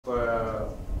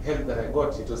help that I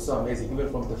got, it was so amazing. Even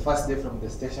from the first day from the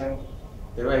station,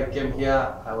 the way I came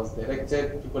here, I was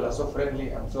directed. People are so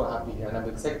friendly. I'm so happy, and I'm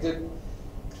excited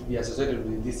to be associated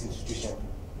with this institution.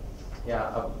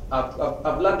 Yeah,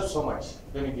 I've learned so much.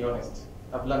 Let me be honest.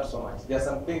 I've learned so much. There are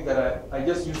some things that I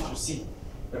just used to see,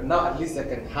 but now at least I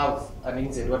can have an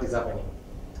insight what is happening.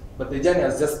 But the journey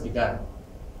has just begun.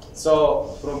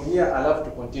 So from here, I'll have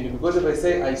to continue, because if I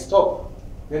say I stop,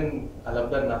 then I'll have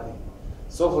done nothing.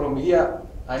 So from here,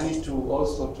 I need to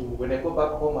also, when I go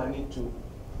back home, I need to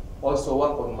also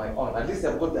work on my own. At least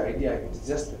I've got the idea. It's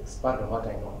just to expand on what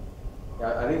I know.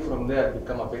 Yeah, I think from there, I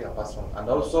become a better person. And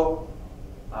also,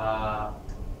 back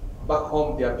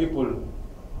home, there are people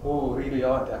who really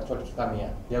want actually to come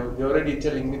here. They're already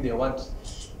telling me they want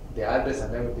the address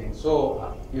and everything.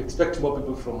 So you expect more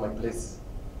people from my place,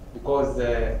 because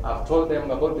I've told them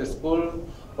about the school,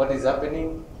 what is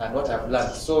happening, and what I've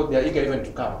learned. So they're eager even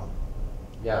to come.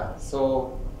 Yeah,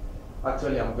 so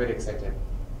actually I'm very excited,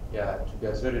 yeah, to be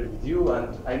associated with you,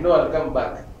 and I know I'll come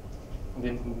back.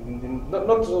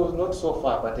 Not so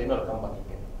far, but I know I'll come back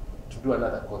again to do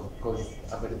another course, because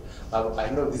I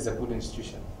know this is a good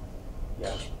institution.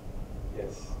 Yeah,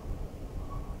 yes.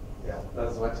 Yeah,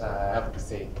 that's what I have to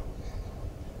say.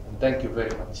 And thank you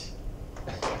very much.